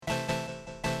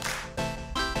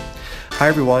Hi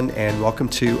everyone, and welcome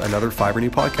to another Fiber New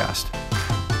podcast.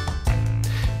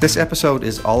 This episode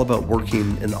is all about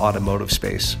working in the automotive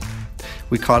space.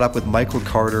 We caught up with Michael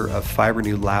Carter of Fiber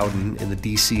New Loudon in the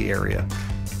DC area.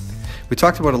 We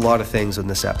talked about a lot of things in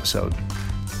this episode.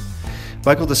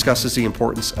 Michael discusses the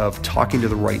importance of talking to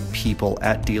the right people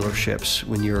at dealerships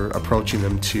when you're approaching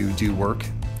them to do work.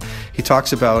 He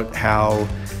talks about how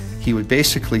he would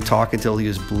basically talk until he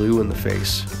was blue in the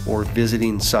face, or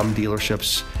visiting some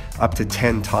dealerships up to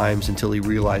 10 times until he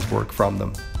realized work from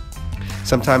them.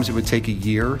 Sometimes it would take a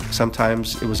year,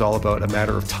 sometimes it was all about a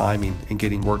matter of timing and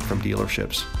getting work from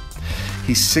dealerships.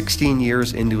 He's 16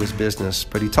 years into his business,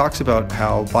 but he talks about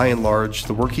how, by and large,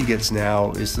 the work he gets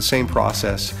now is the same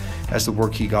process as the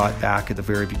work he got back at the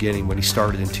very beginning when he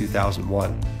started in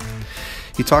 2001.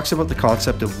 He talks about the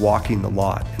concept of walking the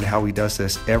lot and how he does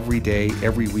this every day,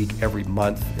 every week, every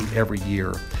month, and every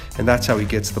year, and that's how he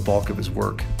gets the bulk of his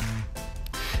work.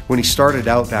 When he started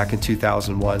out back in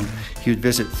 2001, he would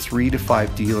visit 3 to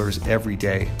 5 dealers every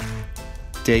day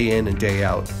in and day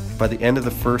out. By the end of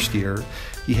the first year,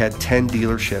 he had 10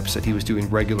 dealerships that he was doing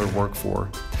regular work for.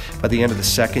 By the end of the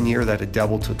second year, that had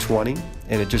doubled to 20,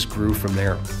 and it just grew from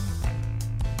there.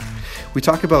 We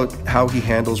talk about how he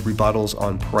handles rebuttals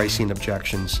on pricing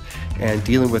objections and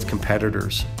dealing with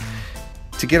competitors.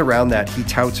 To get around that, he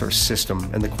touts our system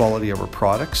and the quality of our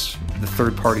products, the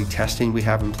third-party testing we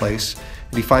have in place,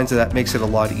 and he finds that makes it a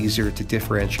lot easier to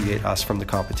differentiate us from the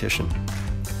competition.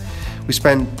 We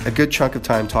spend a good chunk of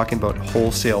time talking about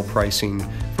wholesale pricing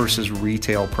versus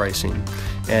retail pricing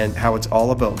and how it's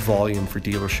all about volume for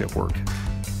dealership work.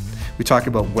 We talk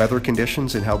about weather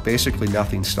conditions and how basically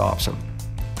nothing stops him.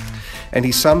 And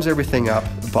he sums everything up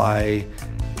by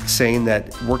saying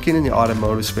that working in the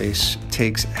automotive space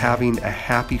takes having a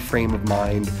happy frame of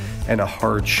mind and a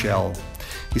hard shell.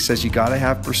 He says you gotta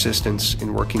have persistence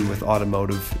in working with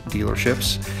automotive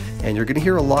dealerships, and you're gonna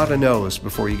hear a lot of no's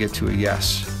before you get to a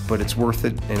yes, but it's worth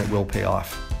it and it will pay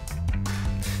off.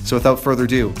 So without further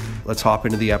ado, let's hop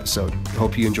into the episode.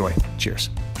 Hope you enjoy. Cheers.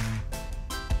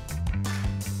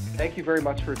 Thank you very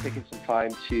much for taking some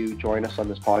time to join us on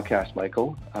this podcast,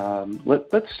 Michael.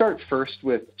 Let's start first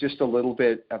with just a little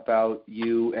bit about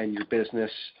you and your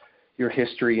business, your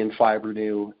history in Fiber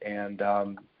New, and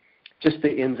just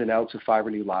the ins and outs of Fiber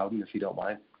New Loudon, if you don't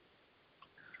mind.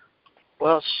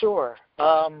 Well, sure.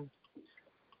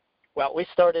 We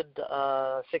started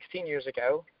 16 years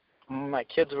ago. My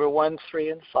kids were 1, 3,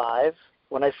 and 5.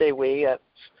 When I say we,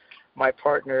 my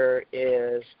partner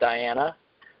is Diana,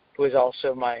 who is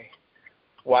also my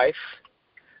wife,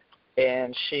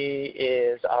 and she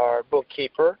is our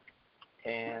bookkeeper,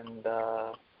 and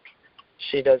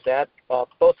she does that.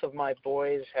 Both of my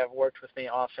boys have worked with me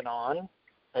off and on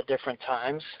at different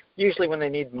times, usually when they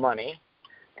need money,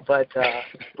 but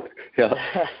yeah.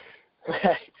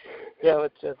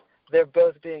 They're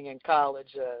both being in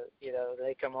college,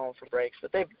 they come home for breaks,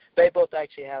 but they both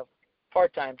actually have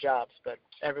part-time jobs, but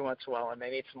every once in a while when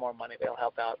they need some more money, they'll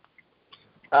help out.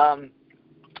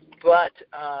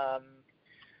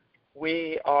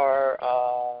 We are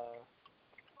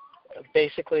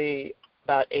basically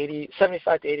about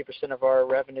 75 to 80% of our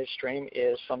revenue stream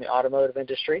is from the automotive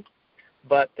industry,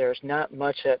 but there's not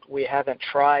much that we haven't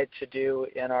tried to do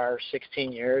in our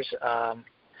 16 years.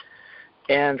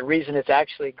 And the reason it's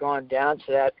actually gone down to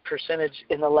that percentage,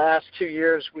 in the last 2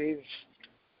 years, we've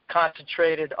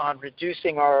concentrated on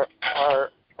reducing our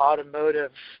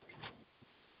automotive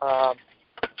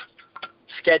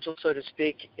schedule, so to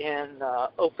speak, and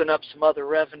open up some other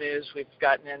revenues. We've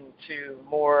gotten into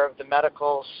more of the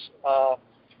medical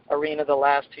arena the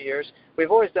last 2 years.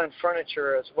 We've always done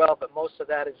furniture as well, but most of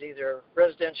that is either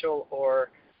residential or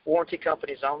warranty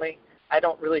companies only. I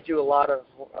don't really do a lot of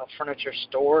furniture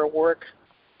store work.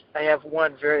 I have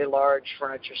one very large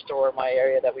furniture store in my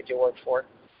area that we do work for.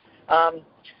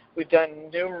 We've done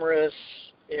numerous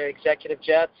executive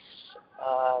jets.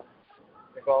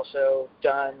 We've also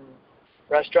done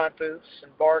restaurant booths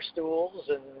and bar stools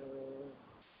and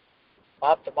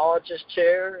ophthalmologist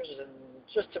chairs and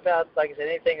just about, like I said,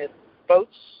 anything that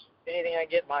boats, anything I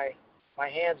get my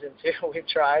hands into, we've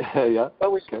tried. Yeah.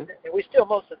 But we still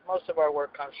most of our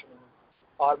work comes from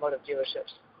automotive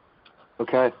dealerships.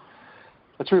 Okay.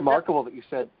 That's remarkable that you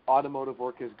said automotive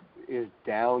work is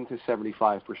down to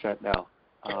 75% now.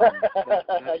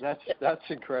 That's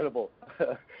incredible.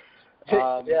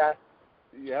 Yeah.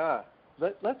 Yeah.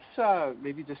 Let's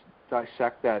maybe just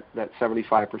dissect that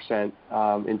 75%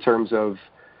 in terms of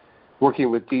working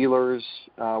with dealers,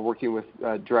 working with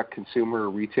direct consumer or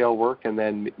retail work, and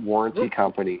then warranty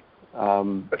company.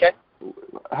 Okay.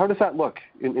 How does that look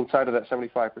inside of that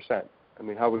 75%? I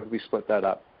mean, how would we split that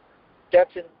up?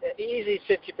 That's an easy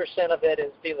 50% of it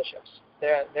is dealerships.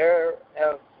 They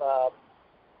have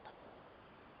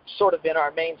sort of been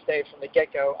our mainstay from the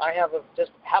get-go. I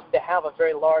just happen to have a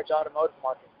very large automotive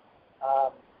market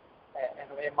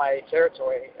in my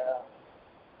territory.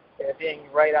 Being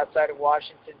right outside of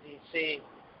Washington, D.C.,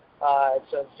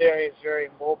 it's a very, very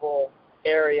mobile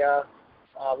area,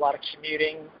 a lot of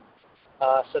commuting.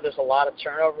 So there's a lot of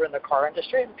turnover in the car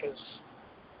industry because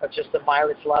of just the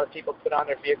mileage a lot of people put on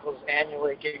their vehicles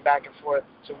annually getting back and forth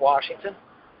to Washington.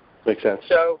 Makes sense.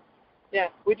 So, yeah,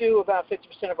 we do about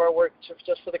 50% of our work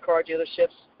just for the car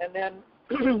dealerships. And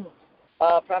then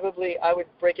probably I would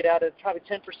break it out at probably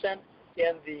 10%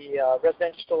 in the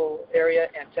residential area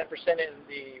and 10% in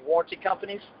the warranty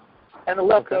companies. And the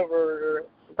leftover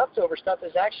stuff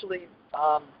is actually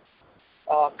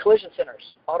collision centers,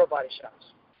 auto body shops.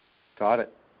 Got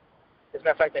it. As a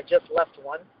matter of fact, I just left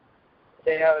one.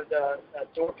 They had a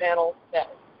door panel that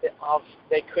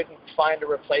they couldn't find a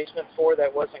replacement for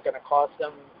that wasn't going to cost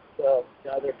them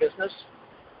their business.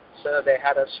 So they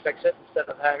had us fix it instead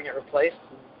of having it replaced.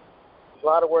 A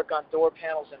lot of work on door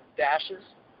panels and dashes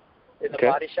in the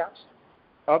body shops.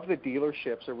 Of the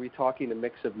dealerships, are we talking a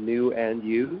mix of new and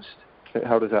used?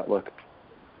 How does that look?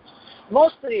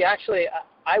 Mostly, actually,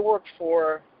 I work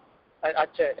for, I'd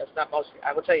say it's not mostly,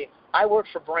 I will tell you, I work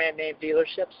for brand name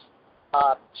dealerships,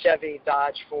 Chevy,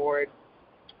 Dodge, Ford,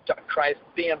 Chrysler,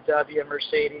 BMW,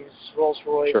 Mercedes,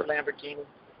 Rolls-Royce, sure. Lamborghini.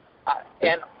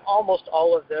 And almost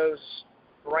all of those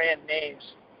brand names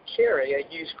carry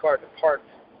a used car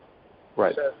department.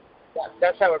 Right. So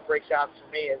that's how it breaks out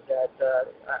for me is that,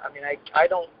 I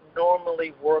don't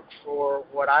normally work for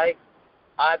what I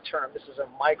term, this is a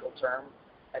Michael term,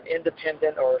 an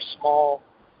independent or a small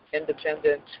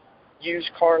independent used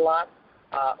car lot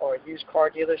or a used car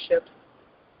dealership,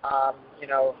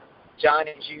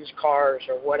 Johnny's Used Cars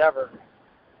or whatever.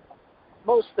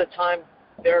 Most of the time,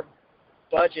 their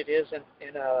budget isn't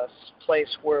in a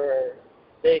place where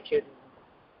they could,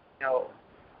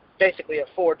 basically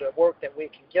afford the work that we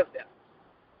can give them.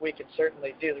 We can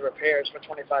certainly do the repairs for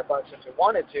 $25 if we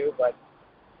wanted to, but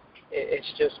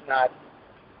it's just not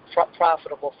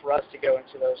profitable for us to go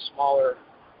into those smaller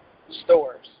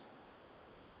stores.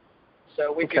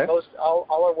 So we do all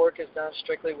our work is done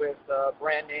strictly with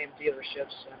brand name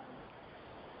dealerships.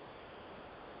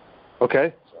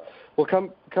 Okay. We'll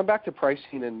come back to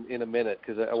pricing in a minute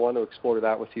because I want to explore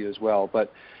that with you as well.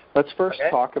 But let's first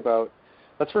talk about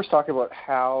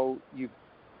how you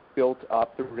built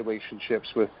up the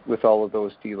relationships with all of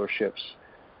those dealerships.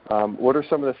 What are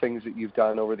some of the things that you've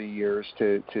done over the years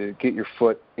to get your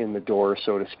foot in the door,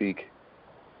 so to speak?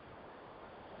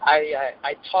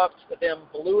 I talked to them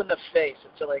blue in the face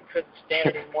until I couldn't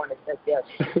stand anymore and I said yes.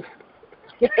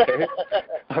 Okay.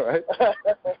 All right.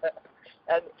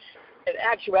 And in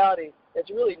actuality, it's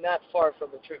really not far from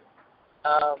the truth.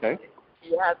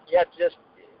 You have just,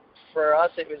 for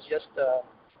us, it was just,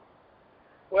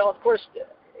 of course,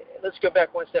 let's go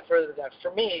back one step further than that.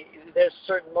 For me, there's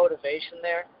certain motivation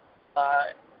there,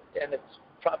 and it's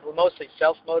probably mostly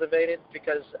self-motivated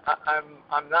because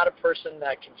I'm not a person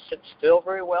that can sit still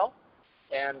very well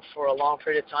and for a long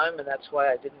period of time, and that's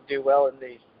why I didn't do well in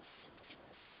the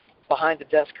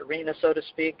behind-the-desk arena, so to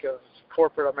speak, of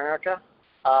corporate America.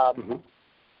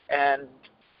 And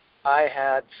I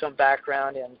had some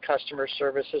background in customer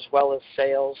service as well as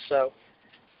sales, so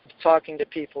talking to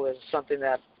people is something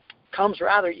that comes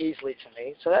rather easily to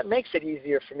me. So that makes it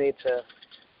easier for me to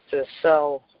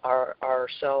sell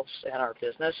ourselves and our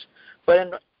business.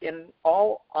 But in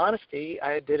all honesty,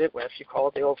 I did it, if you call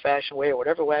it the old-fashioned way or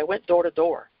whatever way, I went door to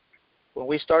door. When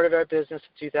we started our business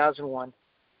in 2001,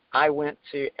 I went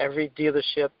to every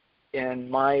dealership in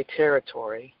my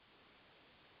territory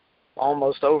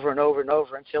almost over and over and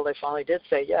over until they finally did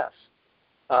say yes.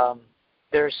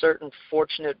 There are certain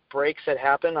fortunate breaks that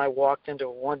happen. I walked into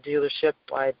one dealership.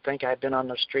 I think I'd been on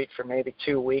the street for maybe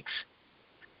 2 weeks,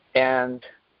 and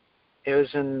it was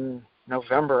in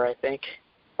November, I think,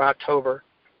 or October,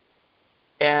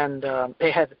 and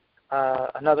they had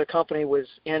another company was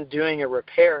in doing a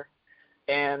repair,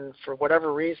 and for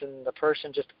whatever reason, the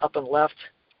person just up and left,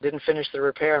 didn't finish the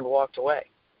repair, and walked away.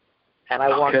 And I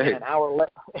walked in an hour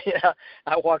later.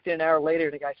 I walked in an hour later,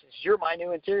 and the guy says, "You're my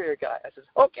new interior guy." I says,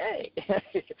 "Okay,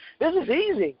 this is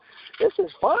easy. This is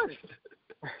fun."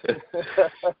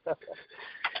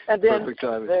 And then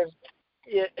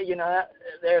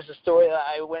there's a story that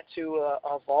I went to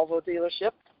a Volvo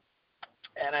dealership,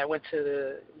 and I went to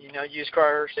the used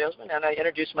car salesman, and I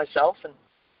introduced myself, and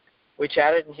we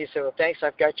chatted, and he said, "Well, thanks,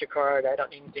 I've got your card. I don't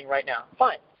need anything right now."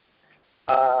 Fine.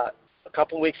 A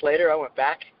couple of weeks later, I went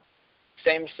back.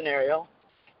 Same scenario.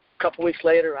 A couple weeks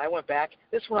later, I went back.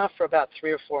 This went on for about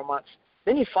 3 or 4 months.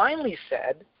 Then he finally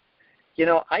said,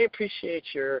 I appreciate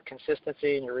your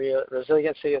consistency and your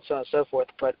resiliency and so on and so forth,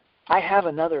 but I have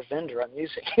another vendor I'm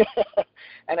using.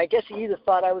 And I guess he either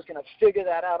thought I was going to figure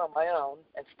that out on my own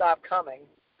and stop coming,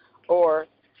 or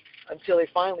until he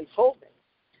finally told me.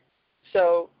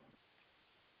 So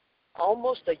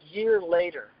almost a year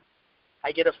later,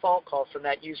 I get a phone call from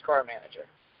that used car manager.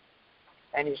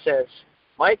 And he says,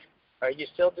 Mike, are you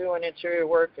still doing interior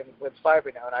work with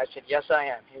Fibernow? And I said, yes, I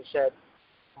am. He said,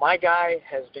 my guy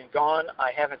has been gone.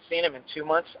 I haven't seen him in 2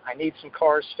 months. I need some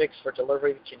cars fixed for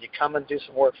delivery. Can you come and do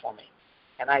some work for me?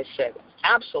 And I said,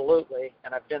 absolutely.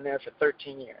 And I've been there for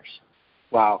 13 years.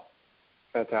 Wow.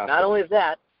 Fantastic. Not only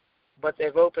that, but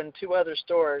they've opened 2 other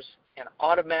stores and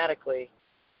automatically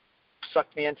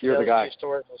sucked me into those 2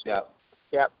 stores. Yeah.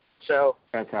 Yep. So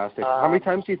fantastic. How many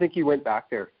times do you think you went back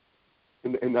there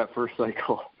in that first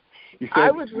cycle? You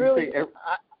said,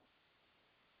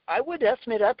 I would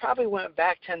estimate I probably went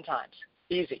back 10 times.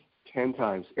 Easy. 10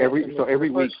 times. Every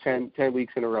week, 10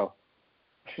 weeks in a row.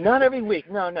 Not every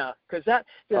week. No. Because that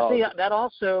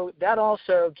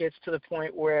also gets to the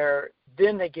point where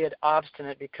then they get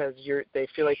obstinate because they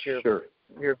feel like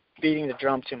you're beating the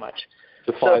drum too much.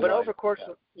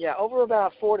 Over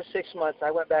about 4 to 6 months, I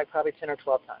went back probably 10 or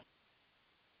 12 times.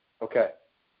 Okay.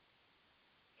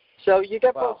 So you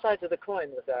get both sides of the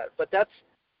coin with that, but that's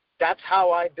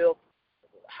how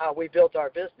we built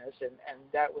our business, and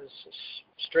that was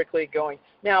strictly going.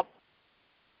 Now,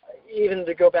 even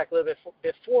to go back a little bit,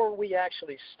 before we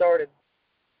actually started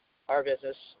our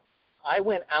business, I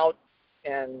went out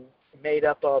and made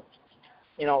up a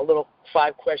little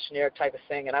 5 questionnaire type of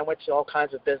thing, and I went to all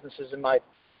kinds of businesses in my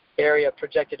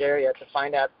projected area, to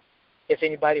find out if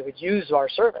anybody would use our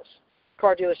service.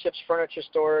 Car dealerships, furniture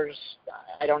stores,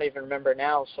 I don't even remember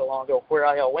now, so long ago, where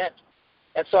I all went.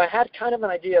 And so I had kind of an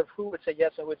idea of who would say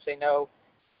yes and who would say no.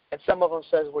 And some of them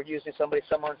says we're using somebody.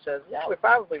 Someone says, yeah, we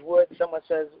probably would. Someone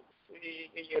says,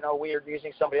 we are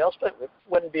using somebody else, but it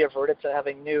wouldn't be averted to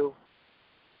having new,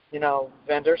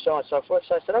 vendors, so on and so forth.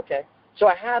 So I said, okay. So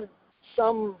I had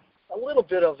a little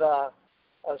bit of a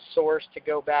source to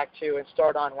go back to and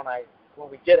start on when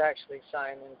we did actually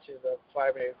sign into the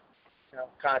Fibernow,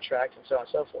 contract and so on and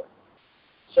so forth.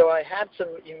 So I had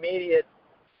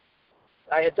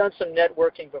I had done some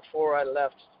networking before I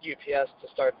left UPS to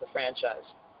start the franchise.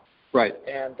 Right.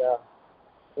 And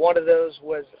one of those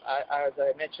was, as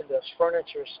I mentioned, this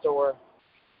furniture store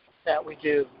that we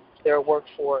do their work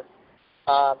for.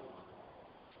 I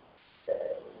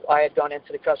had gone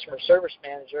into the customer service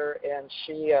manager, and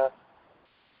she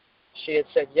had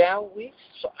said,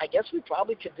 so I guess we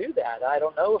probably could do that. I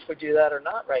don't know if we do that or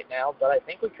not right now, but I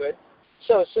think we could.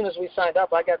 So as soon as we signed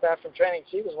up, I got back from training.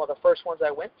 She was one of the first ones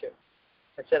I went to.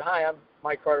 I said, hi, I'm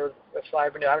Mike Carter with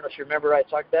Fibernow. I don't know if you remember I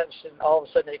talked about that. And all of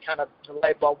a sudden, the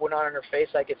light bulb went on in her face.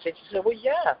 I could see it. She said, well,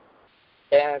 yeah.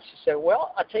 And she said,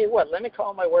 well, I'll tell you what, let me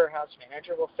call my warehouse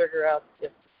manager. We'll figure out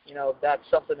if, that's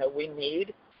something that we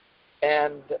need,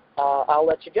 and I'll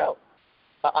let you go.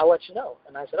 I'll let you know.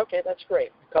 And I said, okay, that's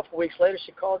great. A couple of weeks later,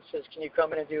 she called and says, can you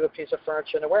come in and do a piece of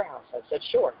furniture in the warehouse? I said,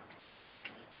 sure.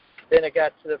 Then it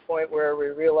got to the point where we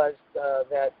realized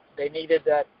that they needed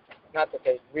that, not that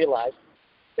they realized,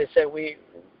 they said,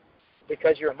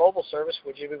 because you're a mobile service,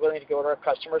 would you be willing to go to our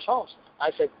customers' homes?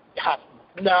 I said,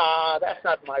 nah, that's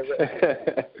not my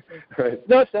way. Right.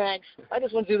 No, thanks. I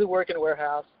just want to do the work in the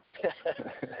warehouse.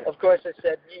 Of course, I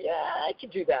said, yeah, I can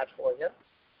do that for you.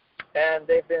 And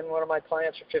they've been one of my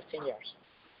clients for 15 years.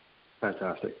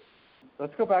 Fantastic.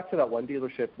 Let's go back to that one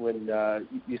dealership when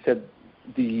you said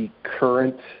the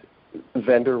current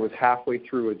vendor was halfway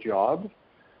through a job.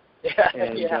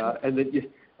 Yeah. And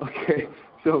then okay.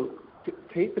 So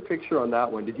paint the picture on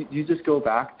that one. Did you just go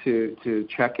back to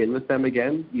check in with them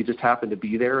again? You just happened to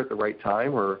be there at the right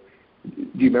time, or do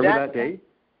you remember that day?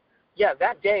 Yeah,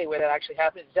 that day when it actually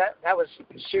happened, that was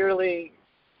surely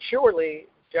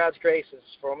God's graces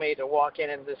for me to walk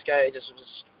in, and this guy just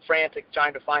was frantic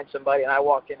trying to find somebody, and I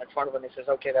walk in front of him, and he says,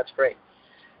 okay, that's great.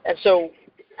 And so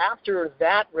after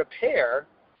that repair,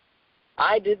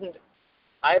 I've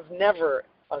never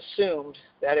assumed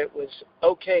that it was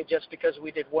okay just because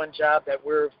we did one job that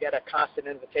we've got a constant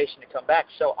invitation to come back.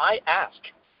 So I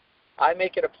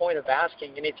make it a point of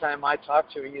asking anytime I talk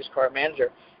to a used car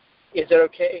manager, is it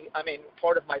okay? I mean,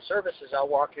 part of my service is I'll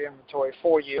walk your inventory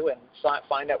for you and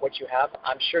find out what you have.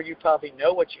 I'm sure you probably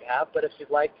know what you have, but if you'd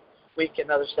like, we get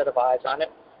another set of eyes on it.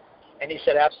 And he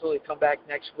said, absolutely, come back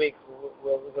next week.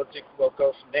 We'll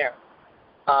go from there.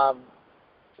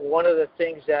 One of the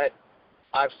things that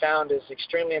I've found is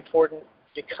extremely important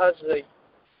because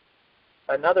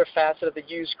another facet of the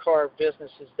used car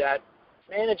business is that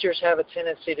managers have a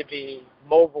tendency to be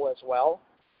mobile as well.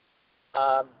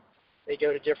 They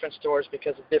go to different stores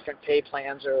because of different pay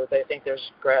plans, or they think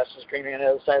there's grass is greener on the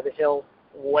other side of the hill,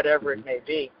 whatever it may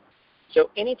be. So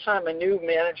anytime a new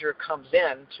manager comes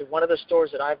in to one of the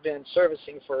stores that I've been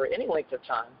servicing for any length of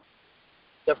time,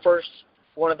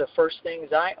 one of the first things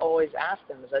I always ask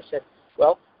them is I said,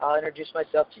 well, I'll introduce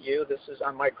myself to you.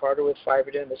 I'm Mike Carter with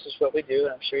Fiberdune. This is what we do,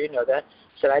 and I'm sure you know that.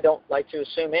 I said, I don't like to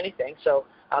assume anything, so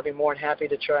I'll be more than happy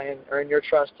to try and earn your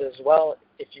trust as well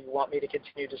if you want me to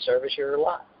continue to service your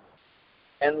lot.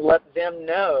 And let them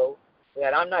know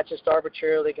that I'm not just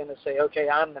arbitrarily going to say, okay,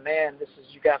 I'm the man,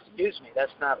 you have to use me.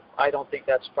 I don't think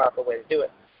that's the proper way to do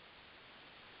it.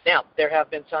 Now, there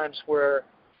have been times where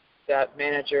that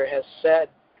manager has said,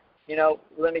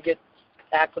 let me get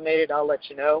acclimated, I'll let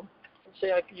you know. And say,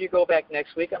 you go back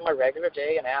next week on my regular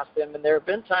day and ask them. And there have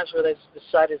been times where they've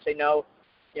decided to say, no,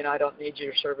 I don't need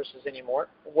your services anymore.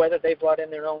 Whether they brought in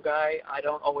their own guy, I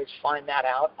don't always find that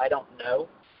out. I don't know.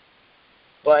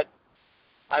 But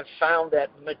I've found that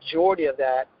majority of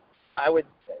that, I would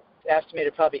estimate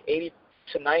it probably 80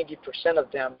 to 90% of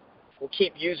them will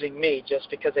keep using me just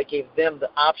because I gave them the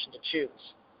option to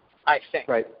choose, I think.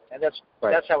 Right. And that's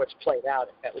how it's played out,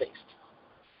 at least.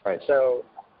 Right. So,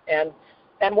 and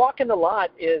walking the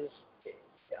lot is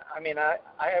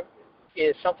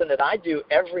something that I do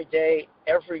every day,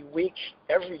 every week,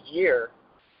 every year.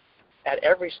 At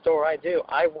every store I do,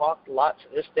 I walk the lot to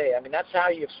this day. That's how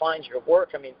you find your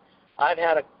work. I've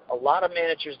had a lot of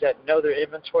managers that know their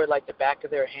inventory like the back of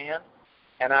their hand,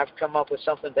 and I've come up with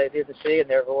something they didn't see, and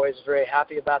they're always very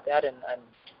happy about that and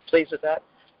pleased with that.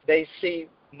 They see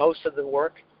most of the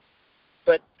work.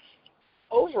 But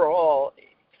overall,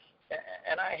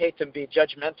 and I hate to be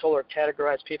judgmental or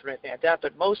categorize people or anything like that,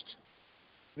 but most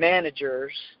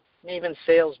managers, and even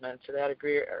salesmen to that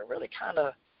degree, are really kind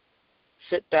of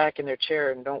sit back in their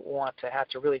chair and don't want to have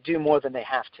to really do more than they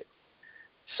have to.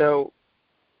 So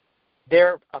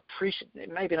they're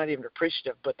maybe not even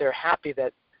appreciative, but they're happy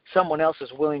that someone else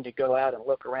is willing to go out and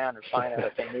look around and find out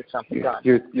if they need something done.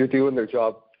 You're doing their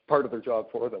job, part of their job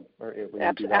for them, aren't you?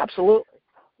 Absolutely.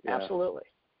 Yeah. Absolutely.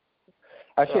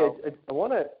 Actually, I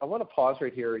want to pause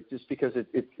right here just because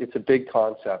it's a big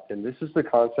concept, and this is the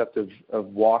concept of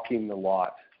walking the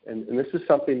lot. And this is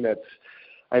something that's,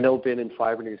 I know, been in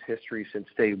Fiberdune history since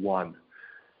day one.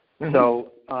 Mm-hmm.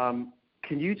 So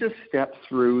can you just step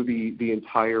through the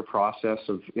entire process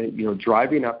of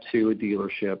driving up to a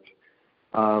dealership?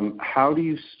 How do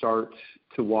you start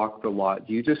to walk the lot?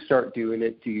 Do you just start doing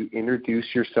it? Do you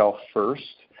introduce yourself first?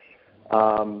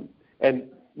 And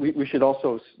we should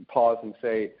also pause and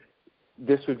say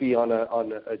this would be on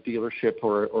a dealership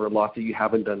or a lot that you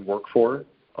haven't done work for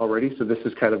already. So this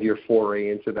is kind of your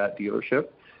foray into that dealership.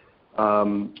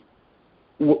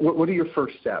 What are your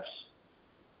first steps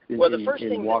in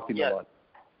walking the lot?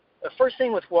 The first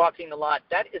thing with walking the lot,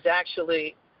 that is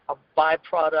actually a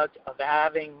byproduct of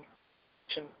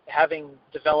having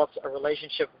developed a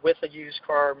relationship with a used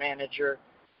car manager,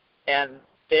 and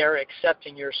they're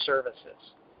accepting your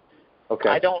services.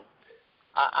 Okay.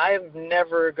 I've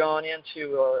never gone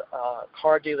into a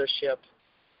car dealership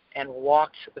and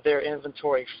walked their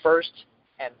inventory first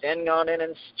and then gone in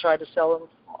and tried to sell them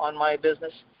on my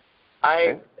business.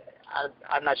 I'm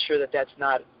not sure that that's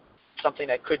not something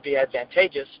that could be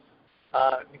advantageous,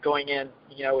 going in,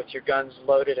 with your guns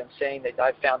loaded and saying that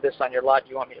I found this on your lot,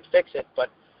 you want me to fix it. But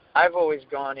I've always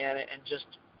gone in and just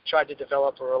tried to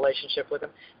develop a relationship with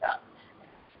them.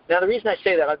 Now, the reason I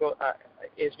say that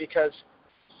is because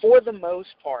for the most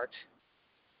part,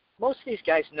 most of these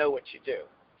guys know what you do.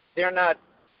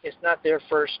 It's not their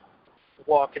first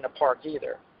walk in the park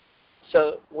either.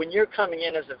 So when you're coming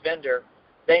in as a vendor,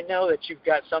 they know that you've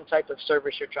got some type of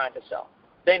service you're trying to sell.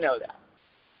 They know that.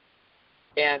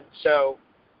 And so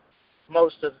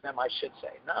most of them, I should say,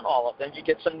 not all of them. You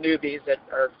get some newbies that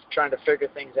are trying to figure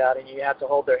things out, and you have to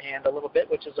hold their hand a little bit,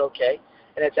 which is okay.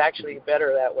 And it's actually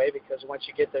better that way, because once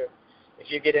you get there,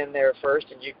 if you get in there first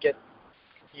and you can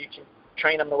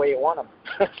train them the way you want them.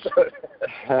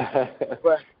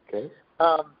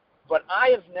 But I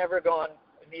have never gone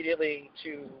immediately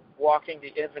to walking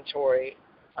the inventory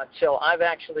until I've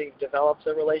actually developed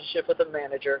a relationship with the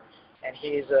manager, and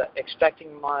he's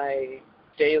expecting my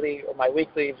daily or my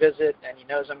weekly visit, and he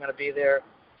knows I'm going to be there.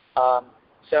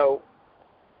 So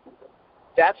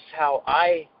that's how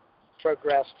I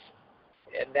progressed,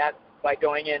 and that by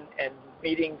going in and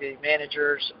meeting the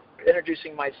managers,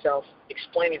 introducing myself,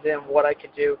 explaining to them what I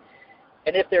could do,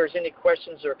 and if there's any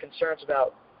questions or concerns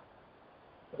about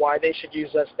why they should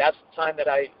use us, that's the time that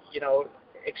I,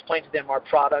 explain to them our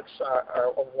products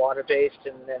are water-based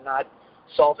and they're not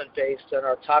solvent-based, and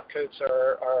our top coats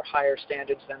are higher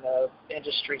standards than the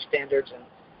industry standards, and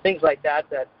things like that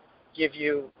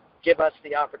give us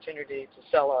the opportunity to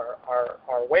sell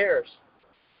our wares.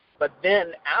 But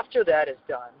then after that is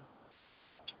done,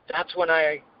 that's when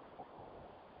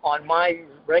on my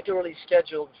regularly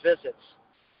scheduled visits,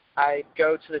 I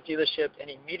go to the dealership and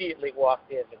immediately walk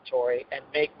the inventory and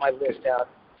make my list out,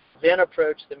 then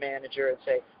approach the manager and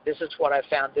say, this is what I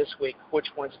found this week. Which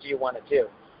ones do you want to do?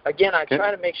 Again, I try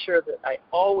to make sure that I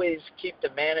always keep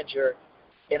the manager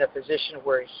in a position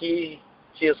where he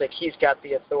feels like he's got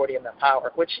the authority and the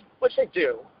power, which they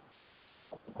do.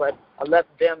 But I let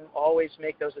them always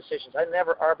make those decisions. I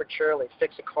never arbitrarily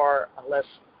fix a car unless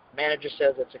the manager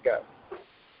says it's a go.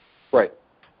 Right.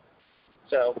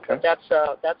 So that's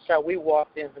how we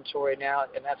walk the inventory now,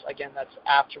 and that's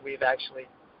after we've actually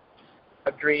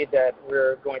agreed that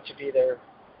we're going to be their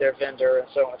vendor and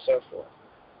so on and so forth.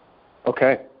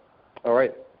 Okay. All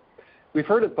right. We've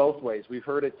heard it both ways. We've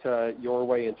heard it your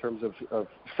way in terms of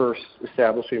first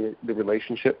establishing the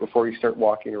relationship before you start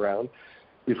walking around.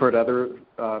 We've heard other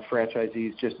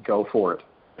franchisees just go for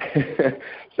it.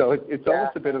 So it's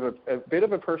almost a bit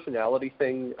of a personality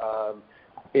thing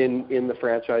in the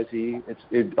franchisee.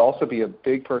 It'd also be a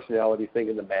big personality thing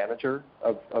in the manager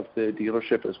of the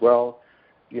dealership as well.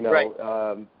 You know,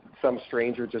 right. Some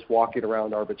stranger just walking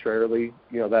around arbitrarily,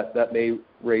 you know, that may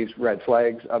raise red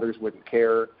flags. Others wouldn't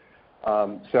care.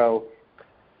 So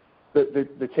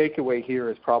the takeaway here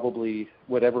is probably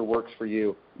whatever works for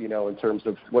you, you know, in terms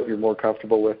of what you're more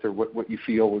comfortable with or what you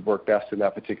feel would work best in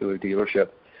that particular dealership.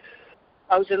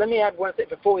 I would say, let me add one thing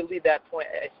before we leave that point.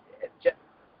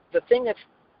 The thing that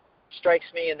strikes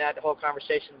me in that whole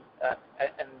conversation,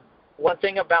 and one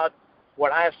thing about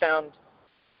what I have found,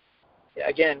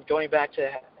 again, going back to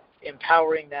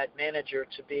empowering that manager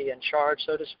to be in charge,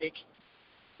 so to speak,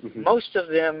 mm-hmm. Most of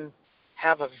them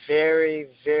have a very,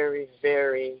 very,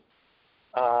 very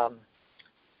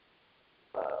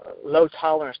low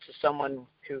tolerance to someone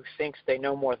who thinks they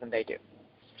know more than they do.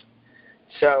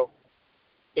 So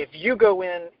if you go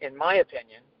in my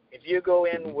opinion, if you go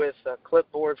in with a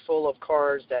clipboard full of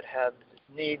cars that have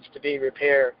needs to be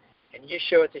repaired, and you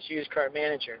show it to the used car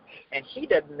manager, and he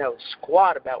doesn't know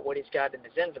squat about what he's got in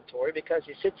his inventory because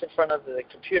he sits in front of the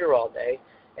computer all day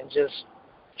and just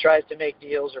tries to make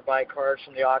deals or buy cars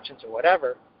from the auctions or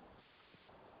whatever,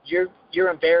 you're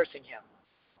embarrassing him.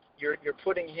 You're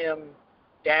putting him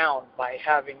down by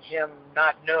having him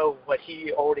not know what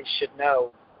he already should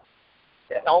know,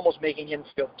 and almost making him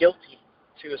feel guilty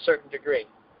to a certain degree.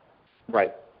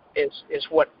 Right. Is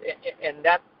what, and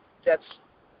that's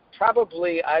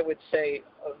probably, I would say,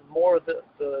 more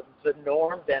the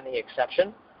norm than the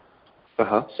exception.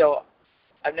 Uh-huh. So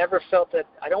I've never felt that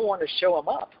I don't want to show him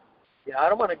up. You know, I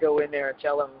don't want to go in there and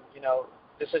tell him, you know,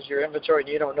 this is your inventory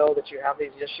and you don't know that you have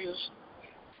these issues.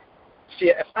 See,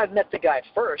 if I've met the guy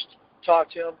first,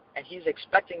 talked to him, and he's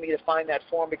expecting me to find that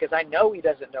form because I know he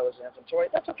doesn't know his inventory,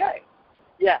 that's okay.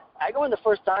 Yeah, I go in the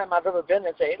first time I've ever been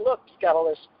and say, hey, look, you got all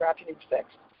this crap you need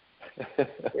fixed.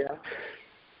 You know?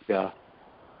 Yeah.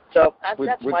 So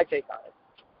that's my take on it.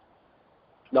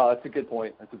 No, that's a good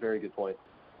point. That's a very good point.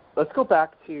 Let's go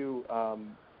back to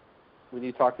when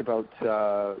you talked about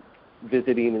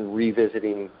visiting and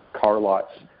revisiting car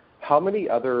lots. How many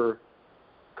other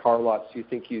car lots do you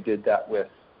think you did that with,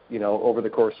 you know, over the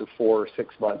course of 4 or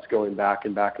 6 months, going back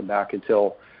and back and back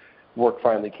until work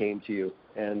finally came to you?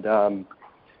 And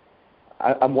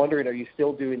I'm wondering, are you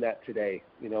still doing that today?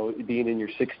 You know, being in your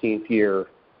 16th year,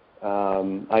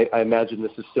 I imagine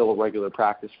this is still a regular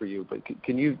practice for you, but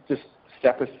can you just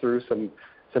step us through some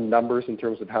numbers in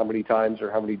terms of how many times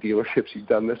or how many dealerships you've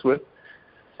done this with?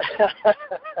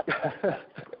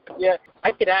 Yeah,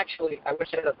 I could actually, I wish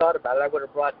I had thought about it. I would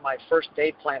have brought my first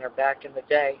day planner back in the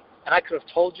day, and I could have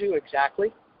told you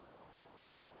exactly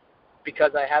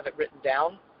because I have it written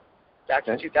down back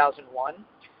in 2001.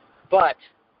 But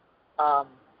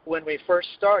when we first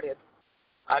started,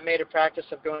 I made a practice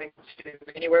of going to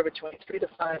anywhere between 3 to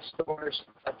 5 stores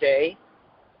a day.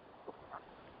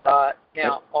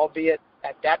 Now, albeit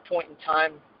at that point in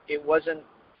time, it wasn't,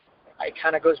 it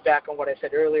kind of goes back on what I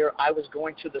said earlier. I was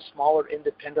going to the smaller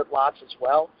independent lots as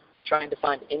well, trying to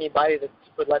find anybody that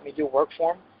would let me do work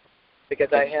for them because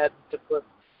I had to put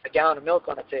a gallon of milk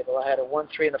on the table. I had a 1,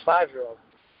 3, and a 5-year-old.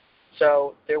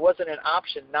 So there wasn't an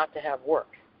option not to have work.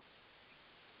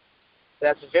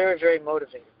 That's very, very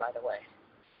motivating, by the way.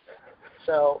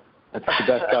 So that's the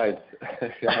best guide.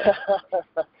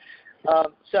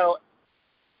 So,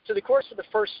 through the course of the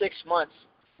first 6 months,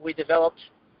 we developed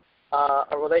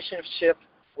a relationship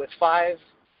with 5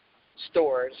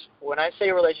 stores. When I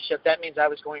say relationship, that means I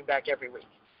was going back every week.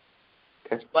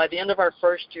 Okay. By the end of our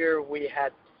first year, we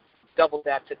had doubled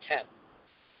that to 10.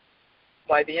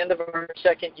 By the end of our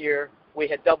second year, we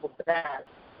had doubled that.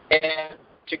 And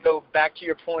to go back to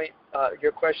your point,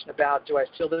 your question about do I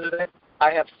still do that?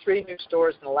 I have 3 new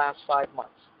stores in the last 5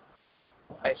 months.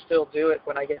 I still do it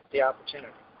when I get the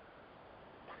opportunity.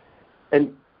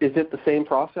 And is it the same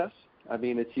process? I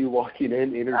mean, it's you walking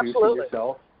in, introducing Absolutely.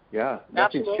 yourself? Yeah,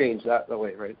 nothing's Absolutely. changed that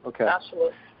way, right? Okay.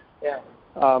 Absolutely, yeah.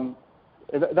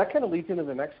 And that kind of leads into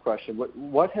the next question.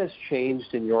 What has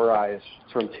changed in your eyes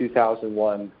from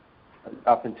 2001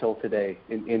 up until today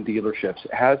in dealerships?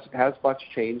 Has much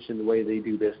changed in the way they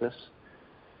do business,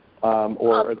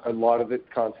 or are a lot of the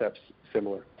concepts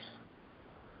similar?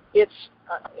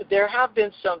 There have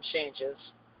been some changes,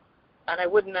 and I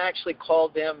wouldn't actually call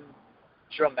them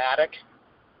dramatic.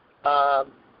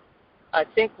 I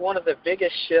think one of the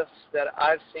biggest shifts that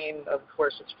I've seen, of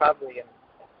course, it's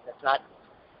not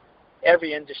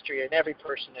every industry and every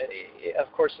person,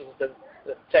 of course, is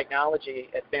the technology,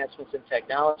 advancements in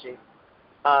technology,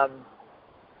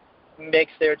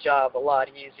 makes their job a lot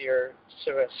easier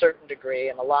to a certain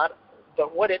degree,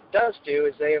 but what it does do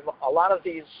is a lot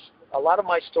of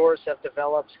my stores have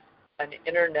developed an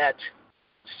internet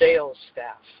sales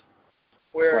staff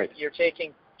where Right. you're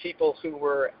taking people who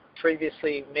were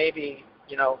previously maybe,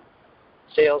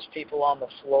 salespeople on the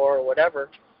floor or whatever,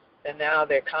 and now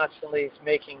they're constantly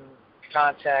making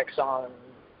contacts on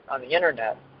the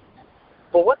internet.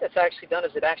 But what that's actually done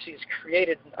is it actually has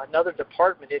created another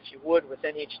department, if you would,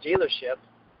 within each dealership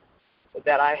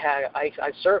that I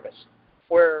service,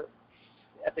 where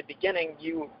at the beginning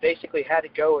you basically had to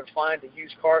go and find a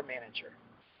used car manager,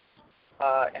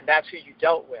 and that's who you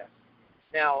dealt with.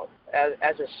 Now,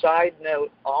 as a side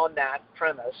note on that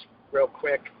premise, real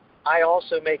quick, I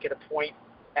also make it a point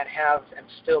and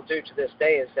still do to this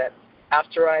day is that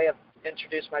after I have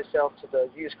introduced myself to the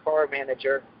used car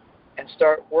manager and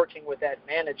start working with that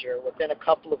manager, within a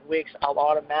couple of weeks, I'll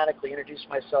automatically introduce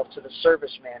myself to the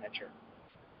service manager.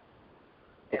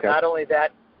 Okay. And not only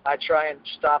that, I try and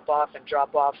stop off and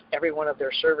drop off every one of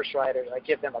their service riders. I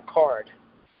give them a card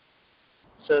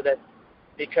so that,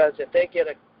 because if they get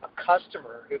a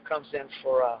customer who comes in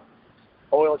for a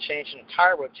oil change and a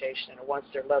tire rotation and wants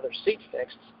their leather seat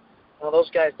fixed, well,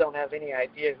 those guys don't have any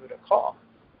idea who to call.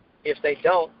 If they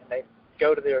don't, and they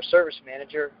go to their service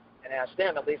manager and ask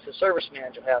them, at least the service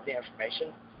manager will have the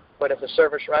information. But if the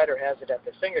service rider has it at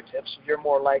their fingertips, you're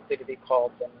more likely to be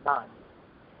called than not.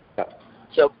 Yeah.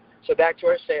 So back to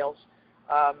our sales.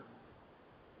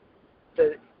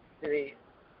 The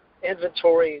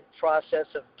inventory process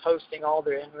of posting all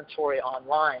their inventory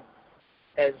online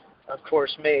has, of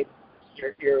course, made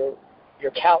your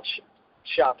couch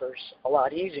shoppers a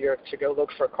lot easier to go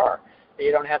look for a car.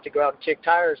 You don't have to go out and kick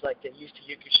tires like they used to.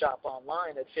 You could shop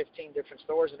online at 15 different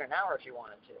stores in an hour if you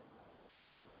wanted to.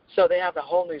 So they have a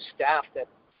whole new staff that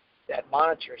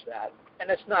monitors that. And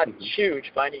it's not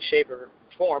huge by any shape or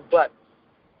form, but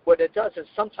what it does is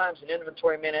sometimes an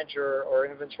inventory manager or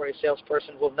inventory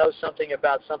salesperson will know something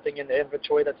about something in the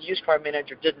inventory that the used car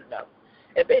manager didn't know.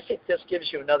 It basically just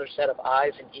gives you another set of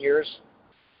eyes and ears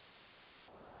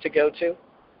to go to.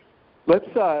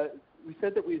 We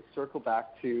said that we'd circle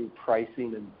back to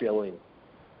pricing and billing.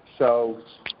 So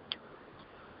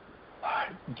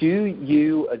do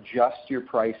you adjust your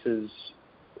prices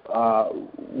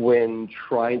when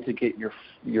trying to get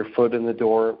your foot in the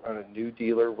door on a new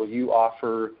dealer? Will you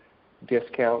offer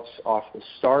discounts off the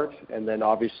start and then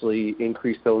obviously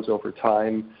increase those over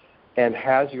time? And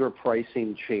has your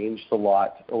pricing changed a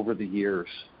lot over the years?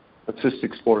 Let's just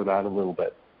explore that a little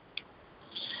bit.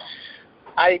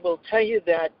 I will tell you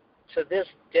that to this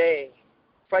day,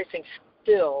 pricing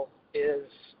still is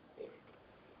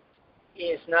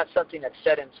not something that's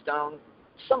set in stone.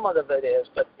 Some of it is,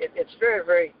 but it's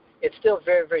still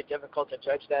very, very difficult to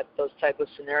judge those type of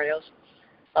scenarios.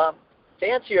 To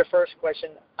answer your first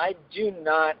question, I do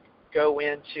not go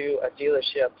into a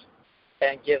dealership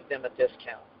and give them a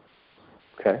discount.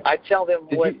 Okay. I tell them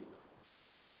what.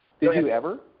 Did you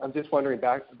ever? I'm just wondering,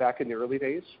 back in the early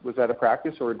days, was that a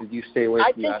practice, or did you stay away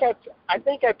from that? I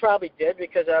think I probably did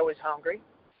because I was hungry.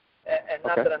 And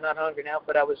not that I'm not hungry now,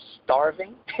 but I was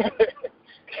starving.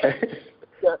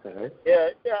 Yeah,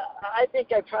 I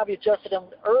think I probably adjusted them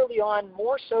early on,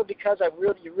 more so because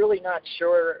you're really not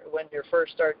sure when you're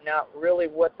first starting out really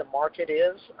what the market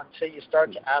is until you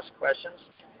start to ask questions.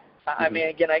 I mean,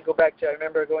 again, I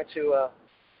remember going to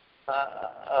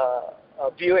a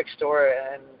Buick store,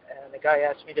 and the guy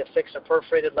asked me to fix a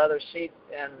perforated leather seat,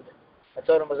 and I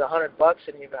told him it was $100,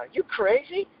 and he was like, "You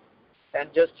crazy?" and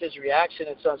just his reaction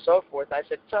and so on and so forth. I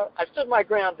said, so I stood my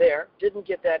ground there, didn't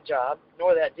get that job,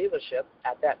 nor that dealership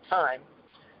at that time.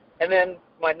 And then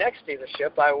my next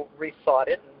dealership, I rethought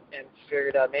it and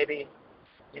figured out maybe,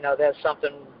 that's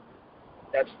something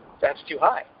that's too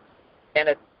high. And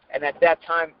at that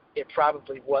time, it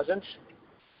probably wasn't.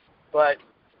 But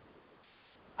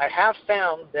I have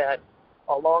found that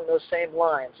along those same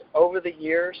lines, over the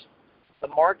years, the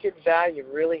market value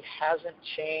really hasn't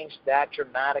changed that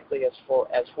dramatically as far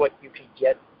as what you can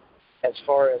get as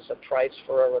far as a price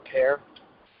for a repair.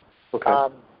 Okay.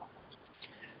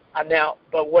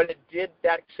 But what it did,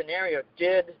 that scenario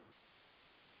did,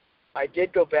 I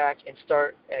did go back and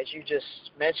start, as you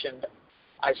just mentioned,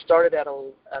 I started at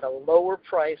a lower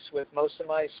price with most of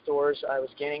my stores I was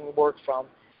getting work from.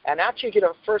 And after you get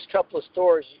a first couple of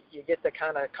stores, you get the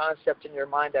kind of concept in your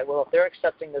mind that, well, if they're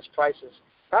accepting this prices,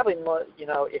 probably,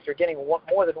 if you're getting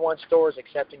more than one store is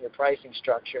accepting your pricing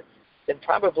structure, then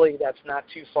probably that's not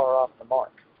too far off the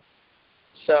mark.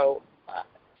 So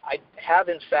I have,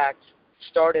 in fact,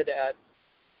 started at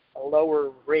a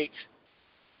lower rate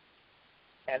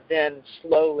and then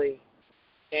slowly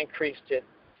increased it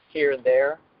here and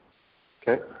there.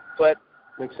 Okay. But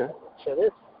makes sense.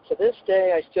 To this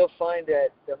day, I still find that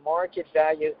the market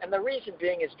value, and the reason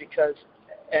being is because,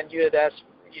 and you had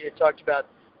talked about,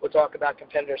 we'll talk about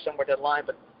competitors somewhere down the line,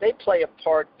 but they play a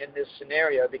part in this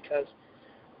scenario because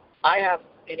I have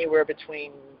anywhere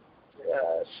between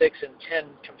 6 and 10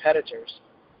 competitors,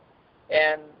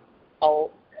 and I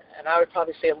would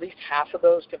probably say at least half of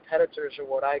those competitors are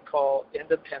what I call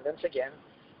independents. Again,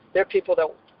 they're people that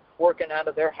working out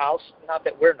of their house. Not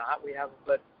that we're not,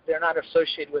 but they're not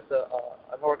associated with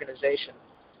an organization,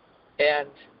 and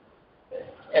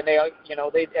they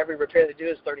every repair they do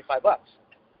is $35,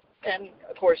 and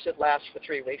of course it lasts for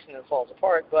 3 weeks and then falls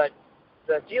apart. But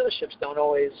the dealerships don't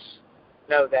always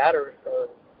know that, and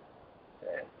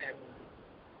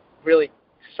really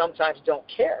sometimes don't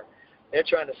care. They're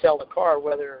trying to sell the car,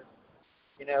 whether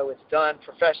it's done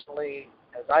professionally,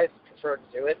 as I prefer to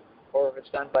do it, or if it's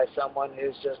done by someone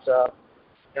who's just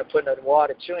putting a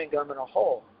wad of chewing gum in a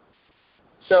hole.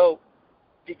 So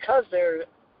because there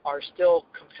are still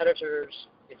competitors,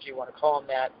 if you want to call them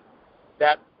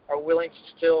that are willing to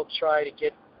still try to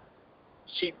get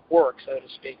cheap work, so to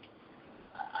speak,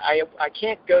 I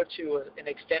can't go to an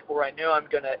extent where I know I'm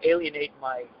going to alienate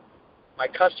my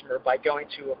customer by going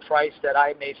to a price that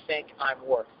I may think I'm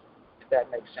worth, if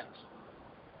that makes sense.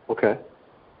 Okay.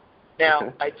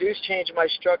 Now, I do change my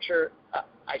structure.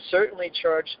 I certainly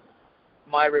charge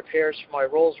my repairs for my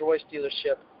Rolls-Royce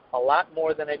dealership a lot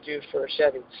more than I do for a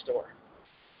Chevy store.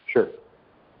 Sure.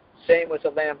 Same with the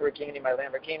Lamborghini. My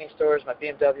Lamborghini stores, my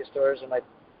BMW stores, and my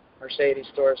Mercedes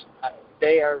stores,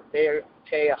 they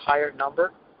pay a higher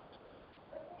number,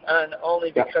 and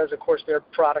only because, of course, their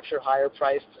products are higher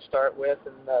priced to start with,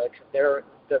 and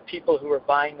the people who are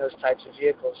buying those types of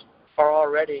vehicles are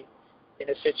already in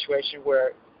a situation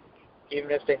where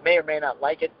even if they may or may not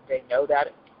like it, they know that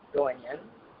going in.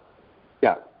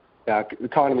 Yeah,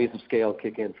 economies of scale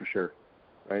kick in for sure,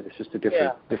 right? It's just a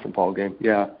different ball game.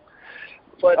 Yeah.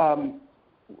 But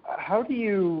how do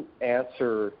you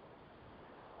answer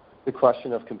the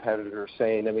question of competitors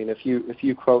saying, I mean, if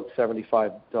you quote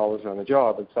 $75 on a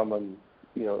job and someone,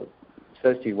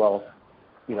 says to you, well,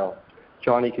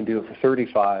 Johnny can do it for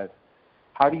 $35,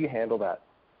 how do you handle that?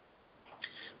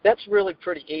 That's really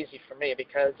pretty easy for me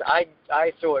because I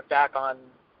throw it back on,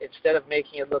 instead of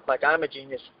making it look like I'm a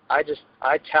genius, I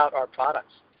tout our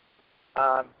products.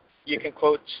 You can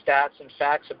quote stats and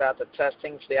facts about the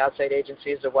testing for the outside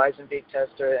agencies, the Weizenbeek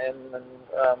tester, and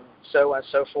so on and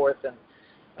so forth, and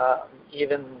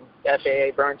even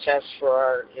FAA burn tests for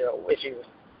our,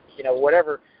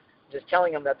 whatever. Just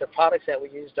telling them that the products that we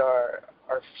used are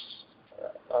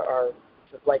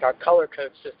like our color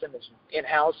code system is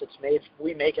in-house. It's made.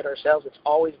 We make it ourselves. It's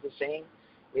always the same.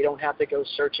 We don't have to go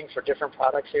searching for different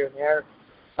products here and there.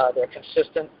 They're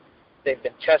consistent. They've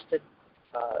been tested.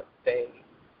 They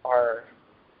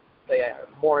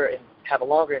have a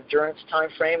longer endurance time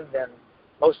frame than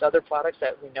most other products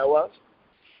that we know of.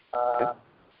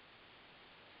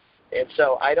 And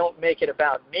so I don't make it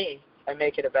about me. I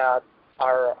make it about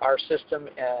our system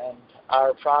and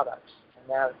our products,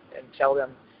 and tell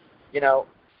them,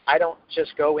 I don't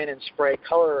just go in and spray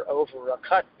color over a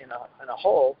cut in a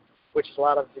hole, which a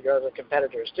lot of the other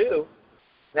competitors do.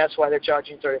 And that's why they're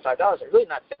charging $35. They're really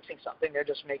not fixing something. They're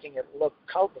just making it look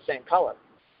the same color.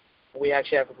 We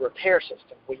actually have a repair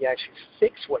system. We actually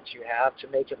fix what you have to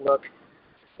make it look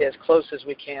as close as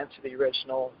we can to the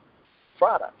original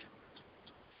product.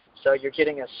 So you're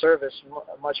getting a service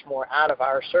much more out of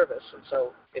our service, and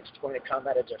so it's going to come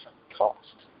at a different cost.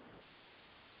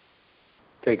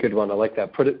 Okay, good one. I like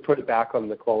that. Put it back on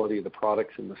the quality of the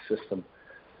products in the system.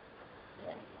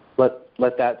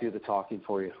 Let that do the talking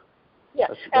for you. Yeah,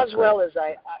 that's as well as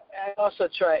I also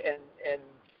try and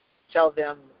tell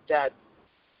them that,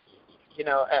 you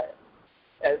know,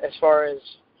 as far as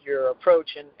your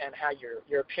approach and how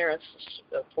your appearance,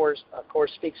 of course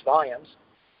speaks volumes.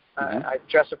 I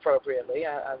dress appropriately.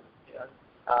 I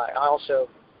also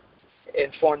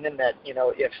inform them that, you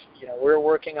know, if, you know, we're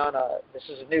working on this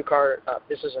is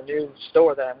a new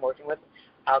store that I'm working with.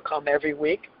 I'll come every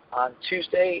week on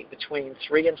Tuesday between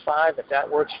 3 and 5 if that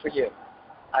works for you.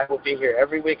 I will be here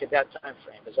every week at that time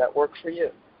frame. Does that work for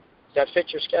you? Does that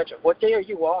fit your schedule? What day are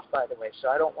you off, by the way? So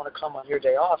I don't want to come on your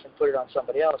day off and put it on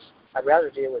somebody else. I'd rather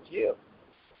deal with you.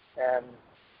 And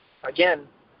again,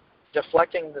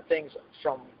 deflecting the things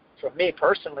from me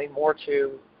personally more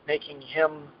to making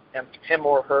him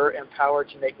or her empowered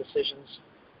to make decisions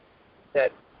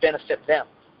that benefit them.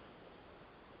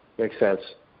 Makes sense.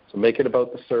 So make it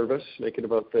about the service, make it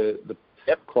about the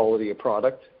quality of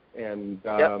product, and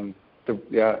that's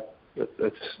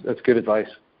good advice.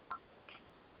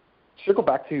 Circle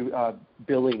back to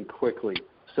billing quickly.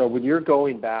 So when you're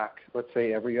going back, let's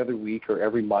say every other week or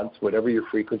every month, whatever your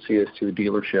frequency is to a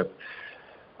dealership,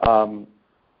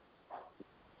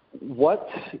 what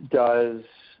does,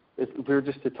 if we were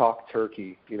just to talk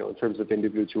turkey, you know, in terms of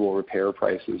individual repair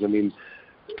prices, I mean,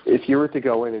 if you were to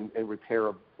go in and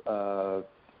repair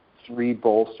 3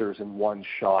 bolsters in one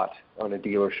shot on a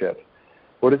dealership,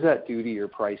 what does that do to your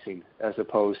pricing as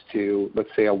opposed to, let's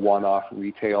say, a one-off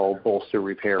retail bolster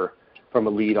repair from a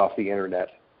lead off the internet?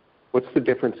 What's the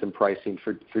difference in pricing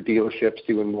for dealerships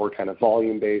doing more kind of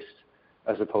volume-based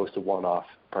as opposed to one-off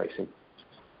pricing?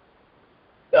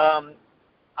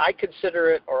 I consider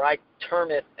it, or I term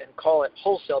it and call it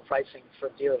wholesale pricing for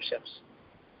dealerships.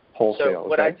 Wholesale. So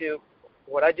what I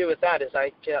do with that is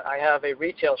I have a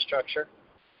retail structure.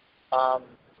 Let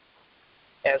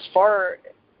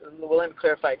me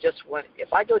clarify.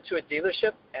 If I go to a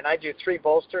dealership and I do 3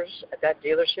 bolsters at that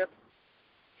dealership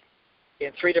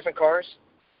in 3 different cars,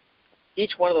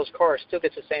 each one of those cars still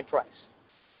gets the same price.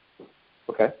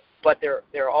 Okay. But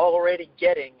they're already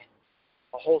getting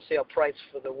a wholesale price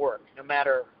for the work, no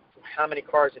matter how many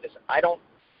cars it is. I don't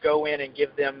go in and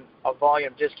give them a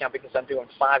volume discount because I'm doing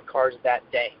 5 cars that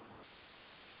day.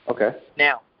 Okay.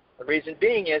 Now, the reason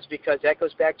being is because that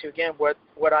goes back to, again, what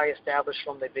I established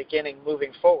from the beginning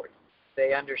moving forward.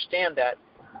 They understand that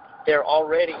they're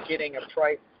already getting a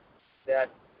price that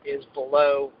is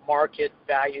below market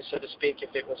value, so to speak,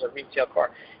 if it was a retail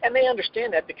car. And they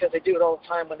understand that because they do it all the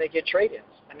time when they get trade-ins.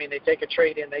 I mean, they take a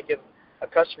trade-in, they give a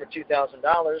customer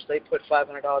 $2,000, they put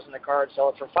 $500 in the car and sell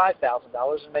it for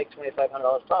 $5,000 and make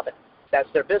 $2,500 profit. That's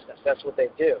their business. That's what they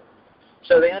do.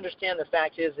 So they understand the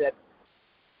fact is that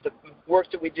the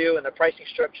work that we do and the pricing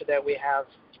structure that we have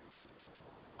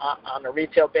on a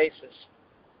retail basis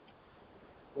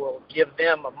will give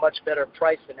them a much better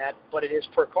price than that, but it is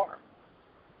per car.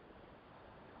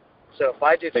 So if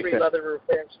I do 3 leather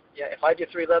repairs,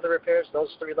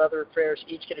 those 3 leather repairs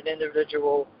each get an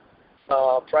individual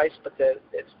price, but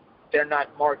they're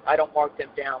not marked. I don't mark them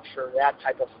down for that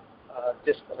type of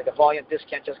like a volume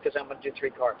discount just because I'm going to do 3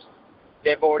 cars.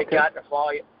 They've already got a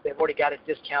volume. They've already got a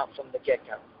discount from the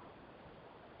get-go.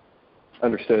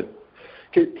 Understood.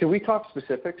 Can we talk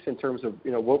specifics in terms of,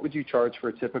 you know, what would you charge for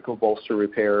a typical bolster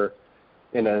repair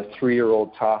in a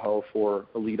 3-year-old Tahoe for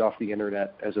a lead off the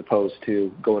internet as opposed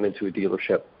to going into a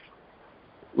dealership?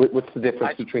 What's the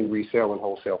difference between resale and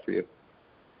wholesale for you?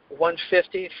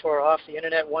 $150 for off the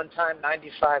internet one time,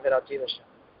 $95 at our dealership.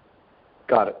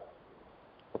 Got it.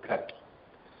 Okay.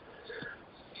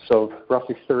 So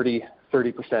roughly 30%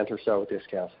 or so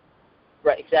discount.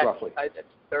 Right, exactly. Roughly.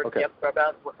 30, okay. Yep,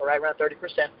 right around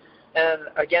 30%. And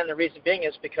again, the reason being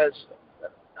is because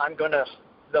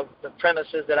the premise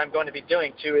is that I'm going to be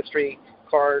doing 2 or 3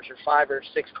 cars or 5 or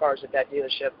 6 cars at that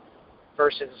dealership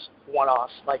versus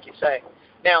one-offs, like you say.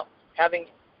 Now,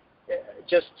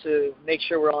 just to make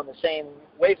sure we're on the same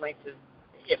wavelength,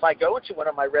 if I go into one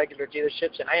of my regular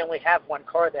dealerships and I only have 1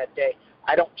 car that day,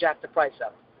 I don't jack the price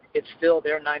up. It's still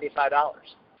their $95.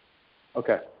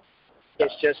 Okay.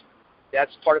 It's just,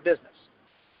 that's part of business.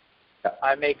 Yeah.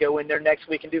 I may go in there next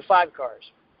week and do 5 cars.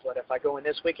 But if I go in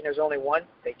this week and there's only 1,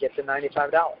 they get the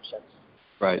 $95.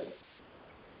 Right.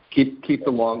 Keep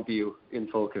the long view in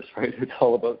focus, right? It's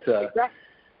all about exactly.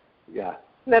 Yeah.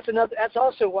 And that's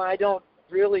also why I don't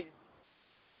really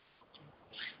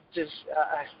just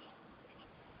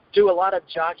do a lot of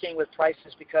jockeying with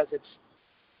prices, because it's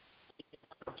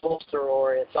bolster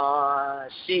or it's on a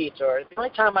seat, or the only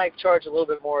time I charge a little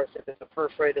bit more is if it's a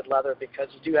perforated leather, because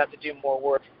you do have to do more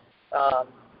work,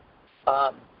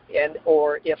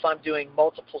 or if I'm doing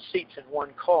multiple seats in one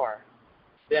car,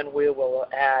 then we will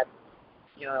add,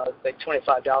 like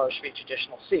 $25 for each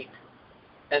additional seat.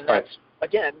 And that's,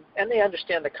 again, and they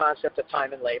understand the concept of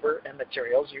time and labor and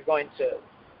materials. You're going to,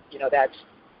 that's,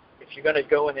 if you're going to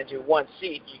go in and do one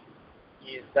seat,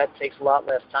 that takes a lot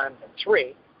less time than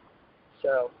three.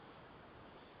 So,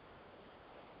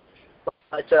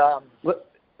 but,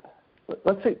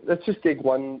 let's just dig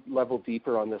one level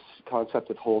deeper on this concept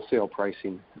of wholesale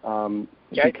pricing,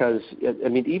 because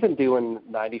even doing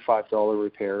 $95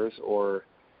 repairs or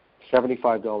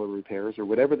 $75 repairs or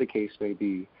whatever the case may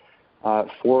be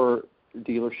for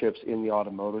dealerships in the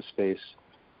automotive space,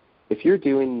 if you're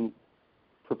doing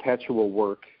perpetual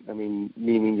work,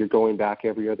 meaning you're going back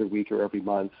every other week or every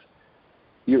month,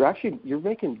 you're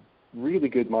making really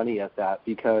good money at that,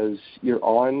 because you're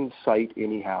on site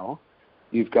anyhow.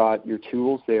 You've got your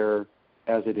tools there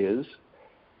as it is.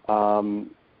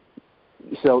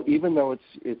 So even though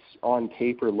it's on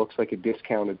paper looks like a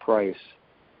discounted price,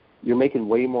 you're making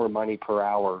way more money per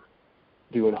hour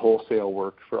doing wholesale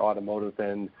work for automotive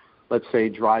than, let's say,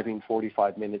 driving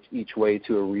 45 minutes each way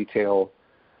to a retail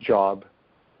job,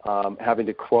 having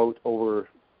to quote over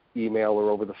email or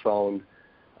over the phone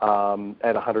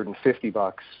at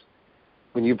 $150.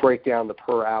 When you break down the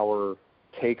per hour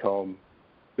take home,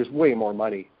 there's way more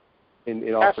money in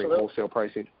offering wholesale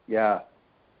pricing. Yeah.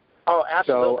 Oh,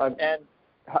 absolutely.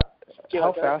 So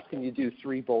how fast can you do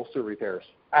 3 bolster repairs?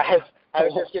 I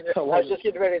was just getting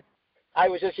ready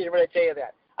to tell you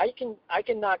that. I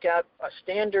can knock out a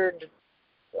standard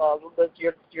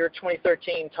your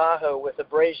 2013 Tahoe with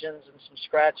abrasions and some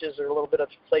scratches or a little bit of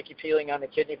flaky peeling on the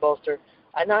kidney bolster.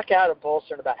 I knock out a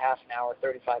bolster in about half an hour,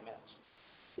 35 minutes.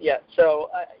 Yeah, so,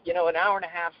 an hour and a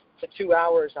half to 2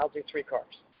 hours, I'll do 3 cars.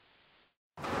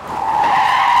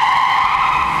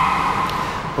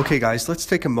 Okay, guys, let's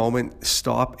take a moment,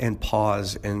 stop and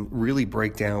pause and really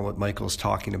break down what Michael's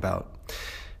talking about.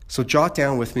 So jot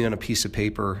down with me on a piece of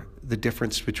paper the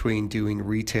difference between doing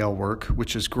retail work,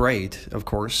 which is great, of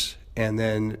course, and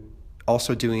then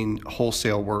also doing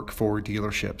wholesale work for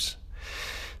dealerships.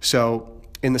 So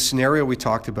in the scenario we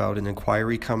talked about, an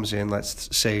inquiry comes in,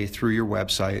 let's say through your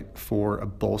website, for a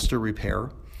bolster repair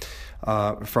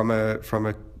from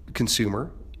a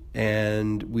consumer,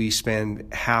 and we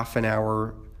spend half an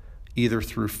hour either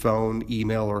through phone,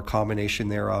 email, or a combination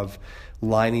thereof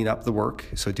lining up the work,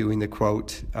 so doing the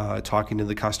quote, talking to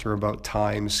the customer about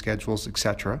times, schedules,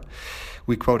 etc.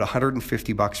 We quote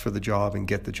 $150 for the job and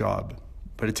get the job,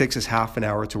 but it takes us half an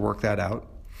hour to work that out.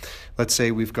 Let's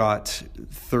say we've got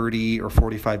 30 or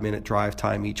 45 minute drive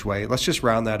time each way. Let's just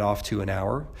round that off to an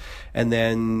hour. And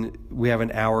then we have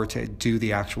an hour to do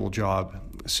the actual job.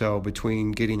 So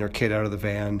between getting our kit out of the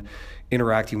van,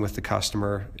 interacting with the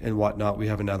customer and whatnot, we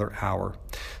have another hour.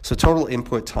 So total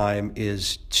input time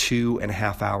is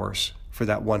 2.5 hours for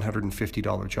that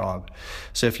 $150 job.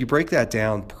 So if you break that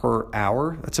down per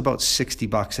hour, that's about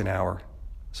 $60 an hour.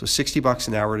 So $60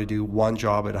 an hour to do one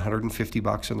job at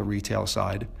 $150 on the retail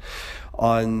side.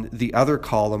 On the other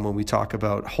column, when we talk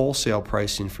about wholesale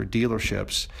pricing for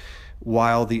dealerships,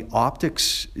 while the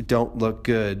optics don't look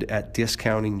good at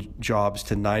discounting jobs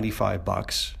to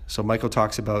 $95, so Michael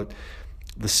talks about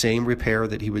the same repair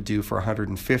that he would do for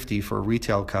 $150 for a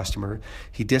retail customer,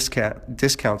 he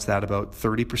discounts that about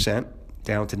 30%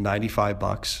 down to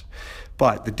 $95.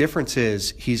 But the difference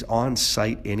is he's on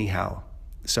site anyhow.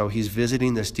 So he's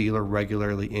visiting this dealer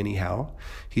regularly anyhow.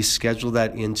 He's scheduled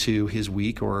that into his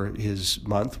week or his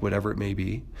month, whatever it may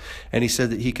be. And he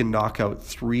said that he can knock out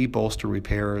 3 bolster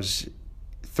repairs,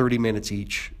 30 minutes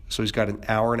each. So he's got an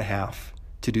hour and a half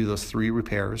to do those 3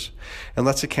 repairs. And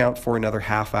let's account for another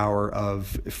half hour of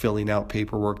filling out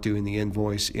paperwork, doing the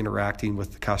invoice, interacting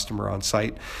with the customer on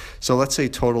site. So let's say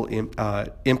total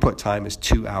input time is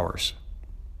 2 hours.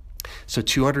 So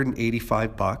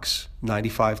 $285,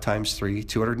 95 times 3,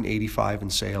 285 in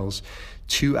sales,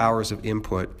 2 hours of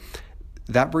input.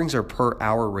 That brings our per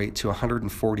hour rate to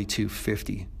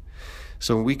 $142.50.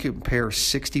 So when we compare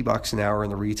 $60 an hour on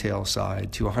the retail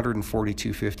side to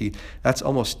 $142.50, that's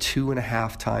almost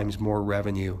 2.5 times more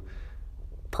revenue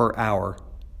per hour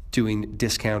doing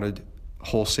discounted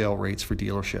wholesale rates for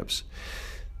dealerships.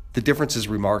 The difference is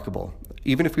remarkable.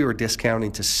 Even if we were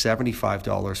discounting to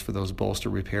 $75 for those bolster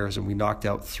repairs and we knocked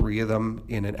out 3 of them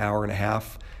in an hour and a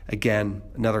half, again,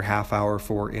 another half hour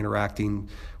for interacting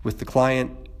with the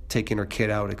client, taking our kit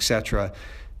out, etc.,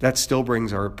 that still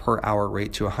brings our per hour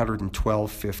rate to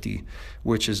 $112.50,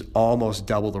 which is almost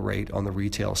double the rate on the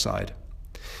retail side.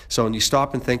 So when you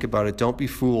stop and think about it, don't be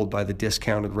fooled by the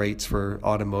discounted rates for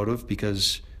automotive,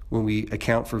 because when we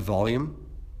account for volume,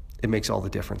 it makes all the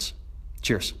difference.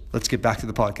 Cheers. Let's get back to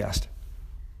the podcast.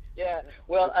 Yeah,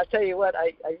 well, I'll tell you what,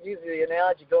 I use the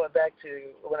analogy going back to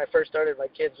when I first started. My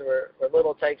kids were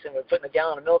little tykes and we're putting a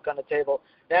gallon of milk on the table.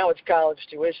 Now it's college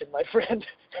tuition, my friend.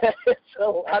 It's a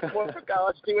lot more for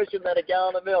college tuition than a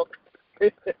gallon of milk.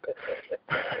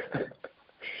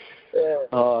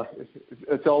 Yeah.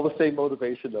 It's all the same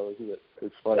motivation, though, isn't it?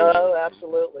 It's funny. Oh,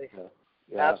 absolutely.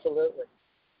 Yeah. Absolutely.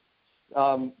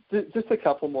 Just a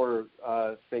couple more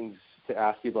things to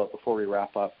ask you about before we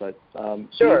wrap up. But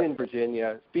sure. being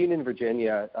in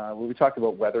Virginia, when we talk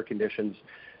about weather conditions,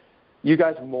 you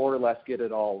guys more or less get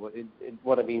it all.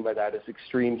 What I mean by that is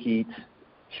extreme heat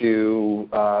to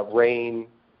rain.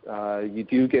 You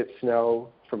do get snow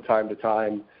from time to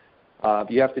time.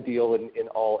 You have to deal in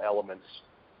all elements.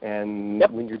 And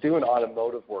yep. When you're doing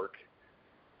automotive work,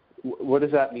 what does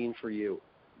that mean for you?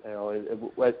 You know,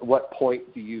 at what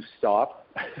point do you stop,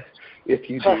 if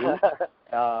you do?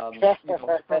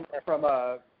 From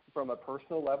a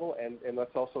personal level, and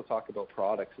let's also talk about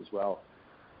products as well.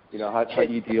 You know, how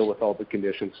do you deal with all the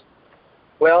conditions?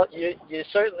 Well, you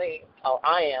certainly. Oh,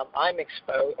 I'm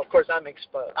exposed. Of course, I'm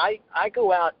exposed. I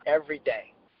go out every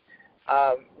day.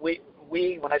 We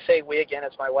when I say we, again,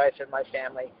 it's my wife and my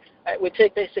family. We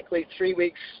take basically 3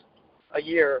 weeks a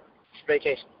year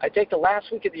vacation. I take the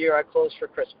last week of the year I close for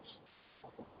Christmas,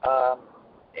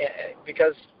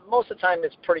 because most of the time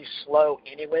it's pretty slow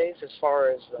anyways as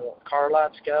far as the car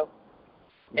lots go.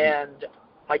 Mm-hmm. And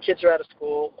my kids are out of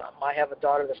school. I have a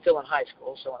daughter that's still in high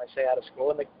school, so when I say out of school,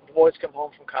 and the boys come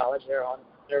home from college, they're on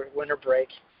their winter break.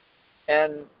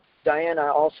 And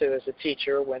Diana also is a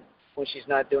teacher when she's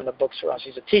not doing the books for us.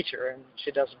 She's a teacher, and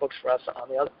she does the books for us on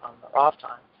the off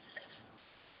time.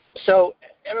 So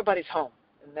everybody's home.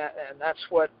 And that's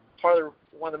what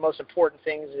one of the most important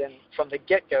things from the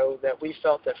get-go that we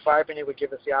felt that Firebrand would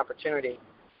give us the opportunity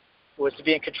was to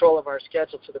be in control of our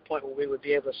schedule to the point where we would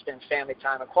be able to spend family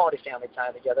time and quality family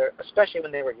time together, especially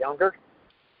when they were younger.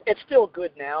 It's still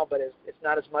good now, but it's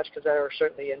not as much because they are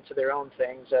certainly into their own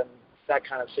things and that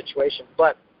kind of situation.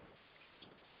 But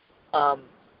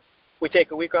we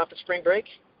take a week off at spring break,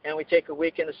 and we take a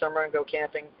week in the summer and go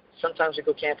camping. Sometimes we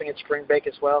go camping at spring break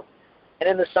as well. And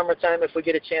in the summertime, if we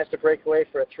get a chance to break away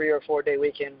for a 3 or 4 day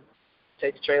weekend,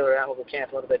 take the trailer out, we'll go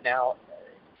camp a little bit now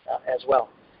as well.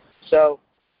 So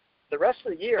the rest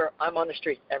of the year, I'm on the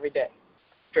street every day,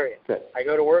 period. Okay. I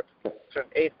go to work from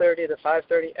 8:30 to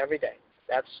 5:30 every day.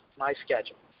 That's my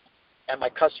schedule. And my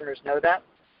customers know that,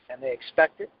 and they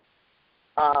expect it.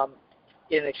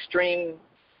 In extreme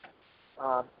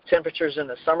temperatures in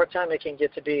the summertime, it can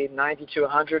get to be 90 to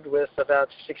 100 with about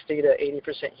 60 to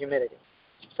 80% humidity.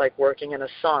 It's like working in a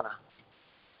sauna.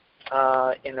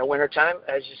 In the wintertime,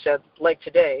 as you said, like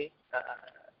today,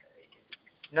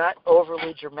 not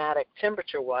overly dramatic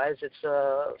temperature-wise. It's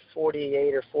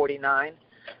 48 or 49,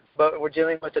 but we're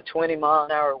dealing with a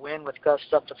 20-mile-an-hour wind with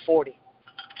gusts up to 40.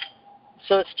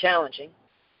 So it's challenging.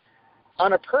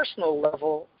 On a personal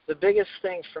level, the biggest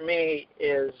thing for me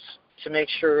is to make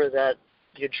sure that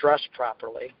you dress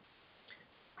properly.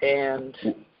 And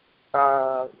in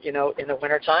the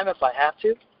wintertime, if I have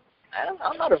to,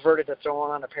 I'm not averted to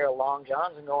throwing on a pair of long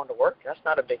johns and going to work. That's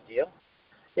not a big deal.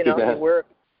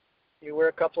 You wear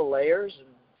a couple of layers